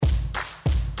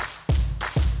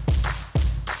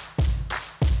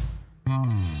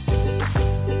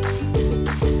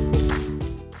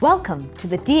Welcome to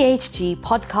the DHG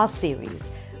podcast series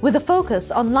with a focus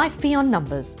on life beyond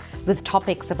numbers with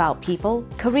topics about people,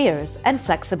 careers, and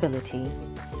flexibility.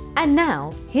 And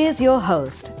now, here's your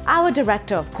host, our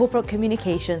Director of Corporate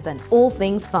Communications and All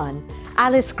Things Fun,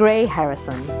 Alice Gray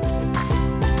Harrison.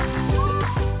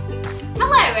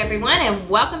 Hello, everyone, and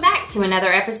welcome back to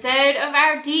another episode of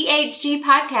our DHG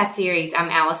podcast series. I'm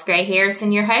Alice Gray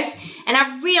Harrison, your host, and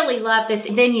I really love this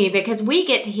venue because we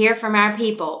get to hear from our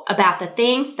people about the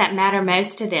things that matter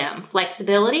most to them: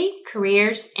 flexibility,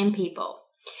 careers, and people.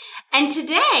 And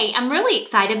today, I'm really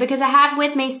excited because I have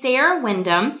with me Sarah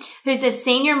Windham, who's a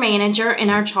senior manager in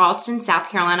our Charleston, South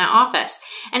Carolina office.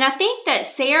 And I think that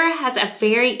Sarah has a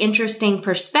very interesting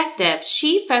perspective.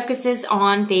 She focuses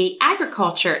on the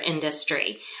agriculture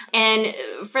industry. And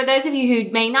for those of you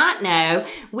who may not know,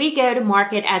 we go to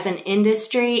market as an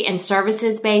industry and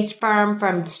services-based firm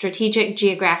from strategic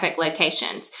geographic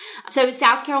locations. So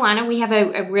South Carolina, we have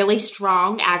a really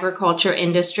strong agriculture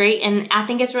industry. And I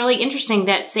think it's really interesting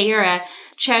that Sarah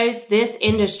chose this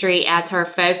industry as her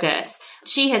focus.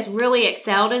 She has really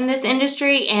excelled in this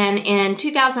industry, and in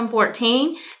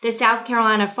 2014, the South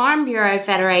Carolina Farm Bureau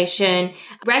Federation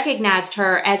recognized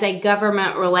her as a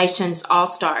government relations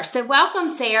all-star. So welcome,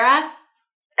 Sarah.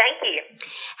 Thank you.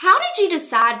 How did you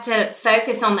decide to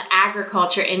focus on the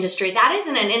agriculture industry? That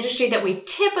isn't an industry that we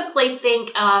typically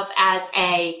think of as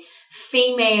a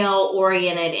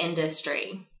female-oriented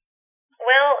industry.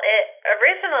 Well, it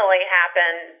originally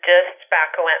happened just by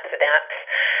coincidence.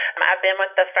 I've been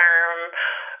with the firm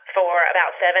for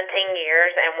about 17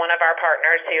 years, and one of our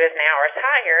partners, who is now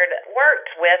retired,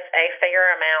 worked with a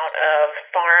fair amount of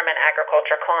farm and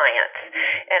agriculture clients.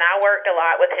 And I worked a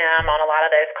lot with him on a lot of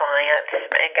those clients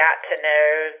and got to know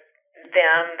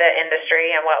them, the industry,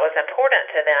 and what was important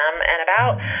to them. And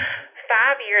about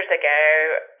 5 years ago,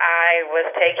 I was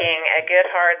taking a good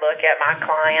hard look at my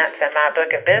clients and my book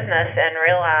of business and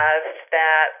realized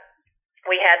that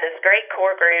we had this great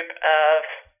core group of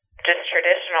just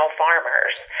traditional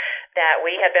farmers that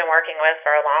we had been working with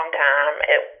for a long time.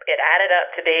 It added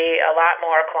up to be a lot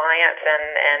more clients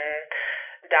and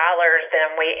dollars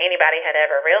than anybody had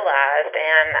ever realized.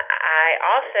 And I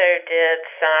also did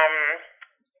some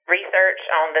research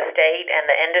on the state and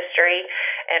the industry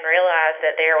and realized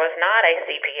that there was not a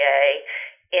CPA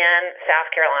in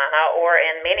South Carolina, or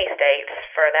in many states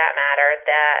for that matter,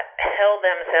 that held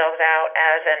themselves out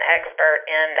as an expert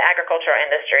in the agricultural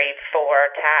industry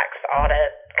for tax,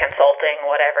 audit, consulting,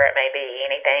 whatever it may be,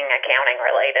 anything accounting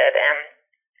related. And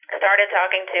started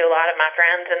talking to a lot of my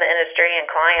friends in the industry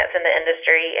and clients in the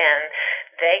industry, and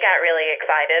they got really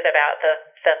excited about the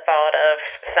thought of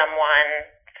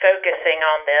someone focusing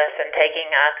on this and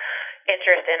taking a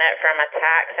interest in it from a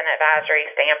tax and advisory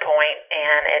standpoint,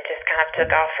 and it just kind of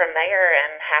took off from there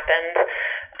and happened,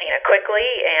 quickly.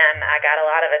 And I got a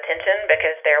lot of attention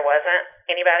because there wasn't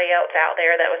anybody else out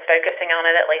there that was focusing on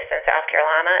it, at least in South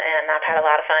Carolina. And I've had a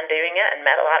lot of fun doing it and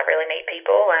met a lot of really neat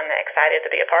people and excited to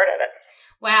be a part of it.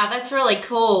 Wow, that's really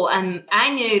cool.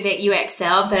 I knew that you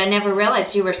excelled, but I never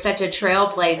realized you were such a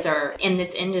trailblazer in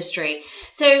this industry.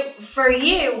 So for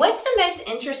you, what's the most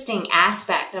interesting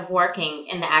aspect of working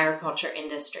in the agriculture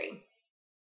industry?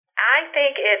 I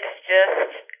think it's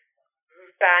just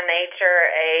by nature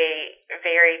a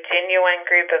very genuine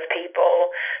group of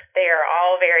people. They are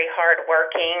all very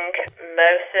hardworking.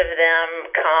 Most of them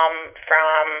come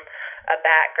from a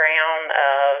background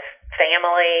of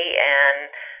family and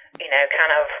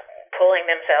kind of pulling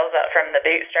themselves up from the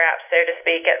bootstraps, so to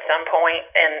speak, at some point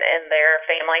in their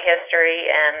family history,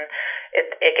 and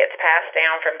it gets passed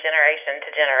down from generation to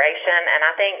generation. And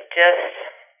I think just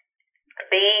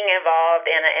being involved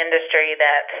in an industry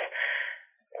that's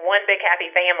one big happy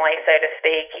family, so to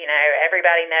speak,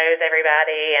 everybody knows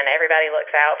everybody and everybody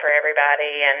looks out for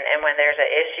everybody, and when there's an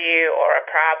issue or a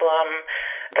problem,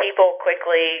 people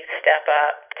quickly step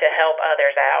up to help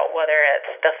others out, whether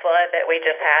it's the flood that we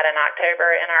just had in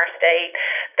October in our state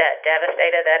that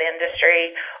devastated that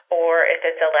industry, or if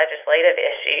it's a legislative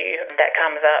issue that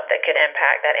comes up that could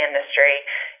impact that industry.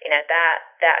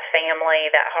 That family,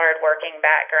 that hardworking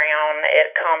background, it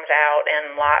comes out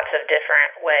in lots of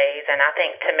different ways. And I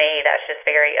think to me that's just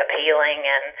very appealing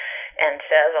and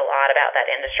says a lot about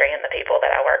that industry and the people that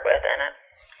I work with in it.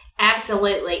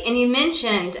 Absolutely. And you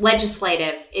mentioned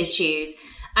legislative issues.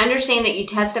 I understand that you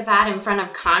testified in front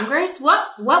of Congress.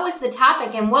 What was the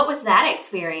topic and what was that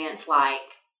experience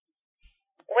like?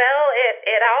 Well,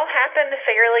 it all happened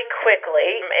fairly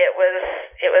quickly.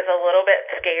 It was a little bit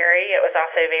scary. It was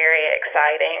also very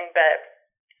exciting, but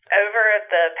over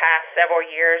the past several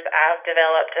years, I've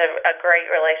developed a great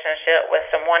relationship with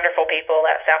some wonderful people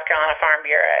at South Carolina Farm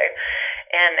Bureau.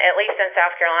 And at least in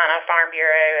South Carolina, Farm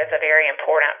Bureau is a very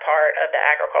important part of the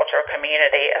agricultural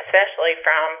community, especially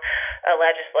from a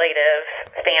legislative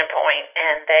standpoint.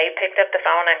 And they picked up the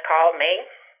phone and called me.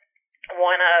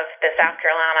 One of the South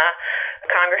Carolina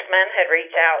congressmen had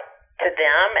reached out to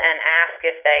them and asked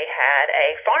if they had a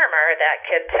farmer that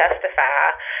could testify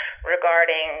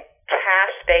regarding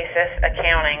cash basis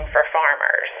accounting for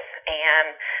farmers.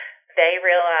 And they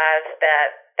realized that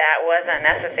that wasn't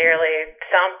necessarily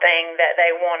something that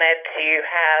they wanted to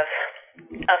have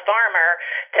a farmer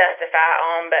testify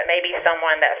on, but maybe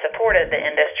someone that supported the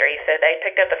industry. So they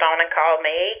picked up the phone and called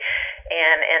me,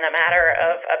 and in a matter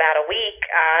of about a week,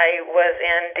 I was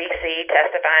in D.C.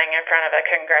 testifying in front of a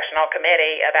congressional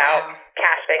committee about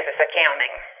cash basis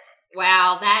accounting.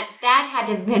 Wow, that had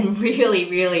to have been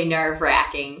really, really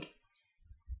nerve-wracking.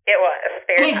 It was,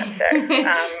 very much so.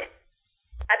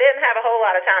 I didn't have a whole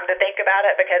lot of time to think about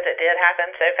it because it did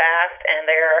happen so fast, and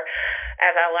there,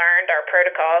 as I learned, are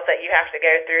protocols that you have to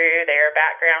go through, there are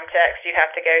background checks you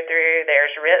have to go through,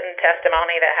 there's written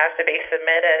testimony that has to be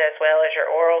submitted as well as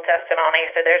your oral testimony,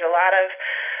 so there's a lot of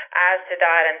I's to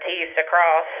dot and T's to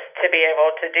cross to be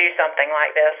able to do something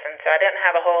like this, and so I didn't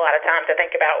have a whole lot of time to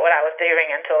think about what I was doing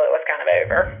until it was kind of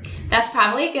over. That's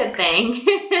probably a good thing.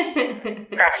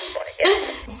 Probably,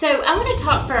 yeah. So I want to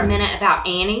talk for a minute about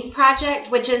Annie's project,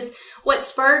 which is what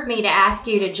spurred me to ask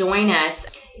you to join us.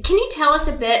 Can you tell us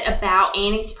a bit about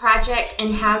Annie's project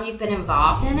and how you've been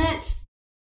involved in it?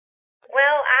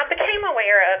 Well, I became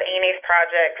aware of Annie's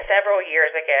project several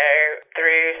years ago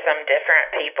through some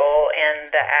different people in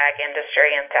the ag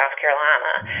industry in South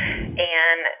Carolina.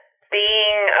 And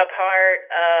being a part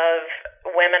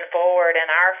of Women Forward in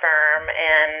our firm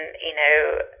and,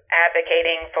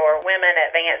 advocating for women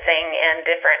advancing in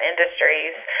different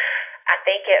industries, I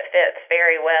think it fits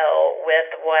very well with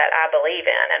what I believe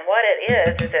in. And what it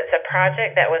is it's a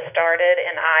project that was started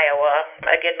in Iowa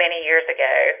a good many years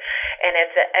ago, and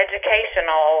it's an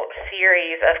educational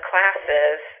series of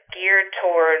classes geared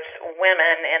towards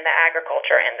women in the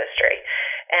agriculture industry.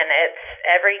 And it's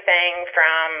everything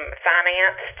from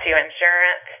finance to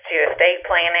insurance to estate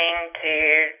planning to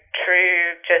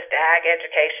true just ag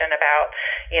education about,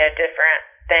 different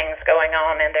things going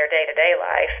on in their day-to-day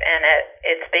life. And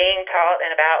it's being taught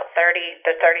in about 30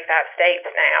 to 35 states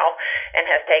now and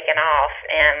has taken off.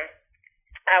 And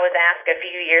I was asked a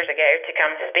few years ago to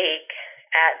come speak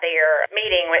at their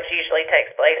meeting, which usually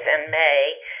takes place in May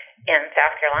in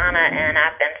South Carolina, and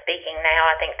I've been speaking now.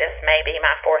 I think this may be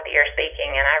my fourth year speaking,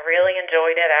 and I really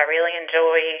enjoyed it. I really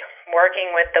enjoy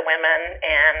working with the women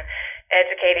and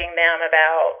educating them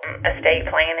about estate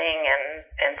planning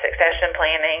and succession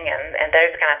planning and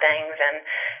those kind of things, and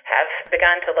have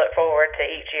begun to look forward to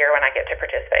each year when I get to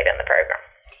participate in the program.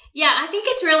 Yeah, I think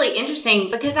it's really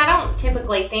interesting because I don't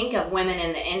typically think of women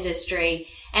in the industry,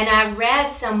 and I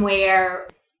read somewhere,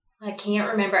 I can't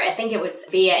remember, I think it was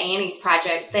via Annie's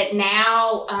project, that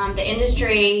now the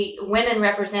industry, women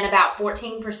represent about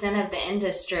 14% of the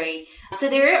industry. So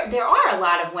there are a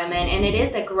lot of women, and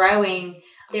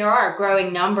there are a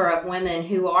growing number of women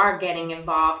who are getting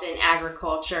involved in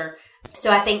agriculture.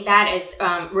 So I think that is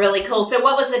really cool. So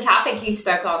what was the topic you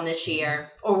spoke on this year,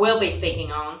 or will be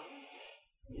speaking on?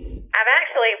 I've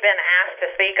actually been asked to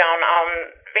speak on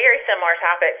very similar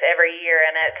topics every year,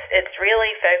 and it's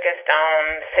really focused on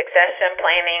succession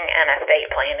planning and estate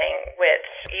planning, which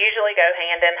usually go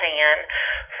hand in hand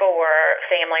for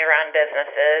family-run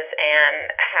businesses,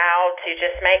 and how to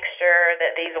just make sure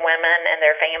that these women and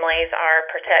their families are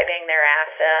protecting their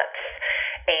assets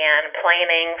and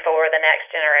planning for the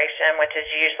next generation, which is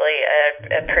usually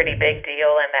a pretty big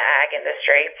deal in the ag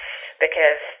industry,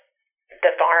 because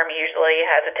the farm usually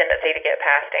has a tendency to get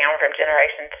passed down from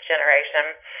generation to generation,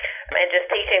 and just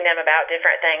teaching them about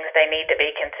different things they need to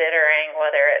be considering,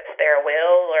 whether it's their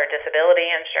will or disability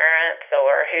insurance,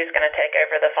 or who's going to take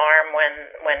over the farm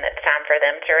when it's time for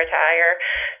them to retire.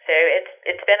 So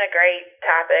it's been a great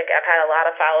topic. I've had a lot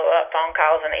of follow-up phone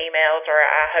calls and emails where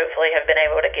I hopefully have been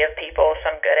able to give people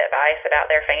some good advice about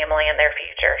their family and their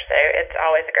future. So it's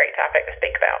always a great topic to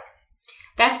speak about.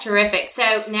 That's terrific.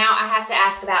 So now I have to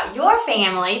ask about your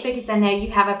family, because I know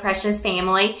you have a precious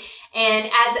family. And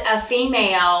as a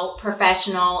female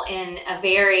professional in a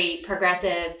very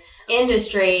progressive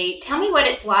industry, tell me what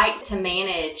it's like to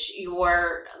manage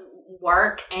your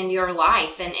work and your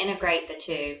life and integrate the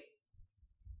two.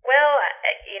 Well,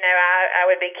 I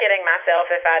would be kidding myself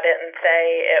if I didn't say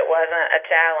it wasn't a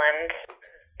challenge.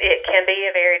 it can be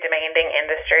a very demanding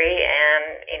industry,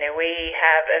 and, we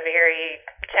have a very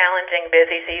challenging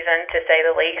busy season, to say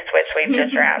the least, which we've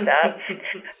just wrapped up.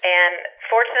 And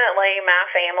fortunately, my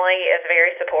family is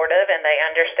very supportive, and they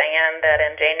understand that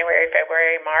in January,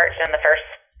 February, March, and the first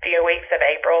few weeks of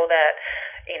April that,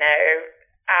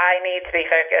 I need to be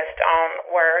focused on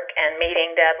work and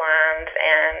meeting deadlines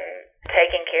and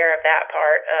taking care of that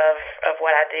part of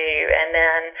what I do. And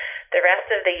then the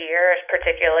rest of the year,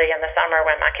 particularly in the summer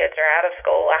when my kids are out of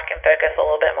school, I can focus a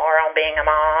little bit more on being a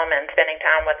mom and spending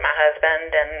time with my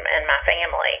husband and my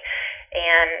family.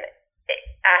 And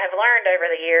I have learned over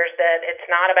the years that it's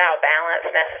not about balance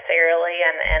necessarily,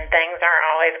 and things aren't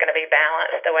always going to be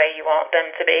balanced the way you want them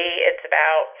to be. It's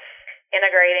about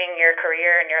integrating your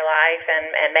career and your life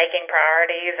and making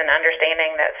priorities and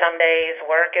understanding that some days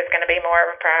work is going to be more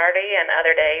of a priority and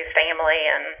other days family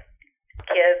and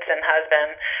kids and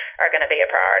husband are going to be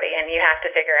a priority. And you have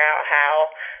to figure out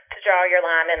how to draw your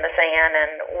line in the sand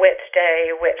and which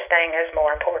day, which thing is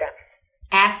more important.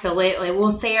 Absolutely. Well,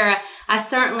 Sarah, I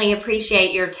certainly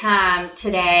appreciate your time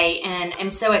today, and am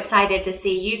so excited to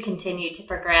see you continue to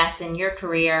progress in your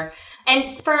career. And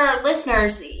for our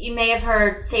listeners, you may have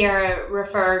heard Sarah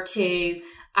refer to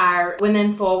our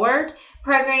Women Forward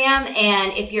program.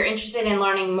 And if you're interested in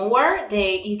learning more,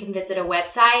 you can visit a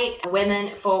website,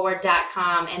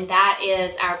 womenforward.com. And that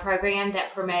is our program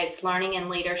that promotes learning and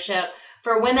leadership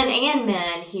for women and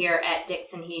men here at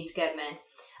Dixon Hughes Goodman.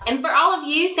 And for all of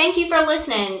you, thank you for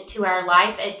listening to our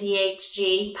Life at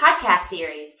DHG podcast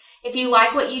series. If you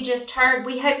like what you just heard,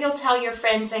 we hope you'll tell your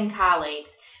friends and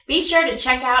colleagues. Be sure to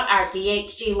check out our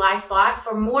DHG Life blog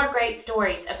for more great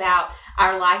stories about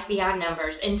our life beyond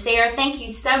numbers. And Sarah, thank you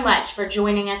so much for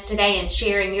joining us today and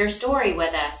sharing your story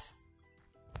with us.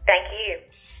 Thank you.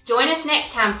 Join us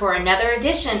next time for another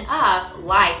edition of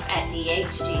Life at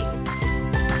DHG.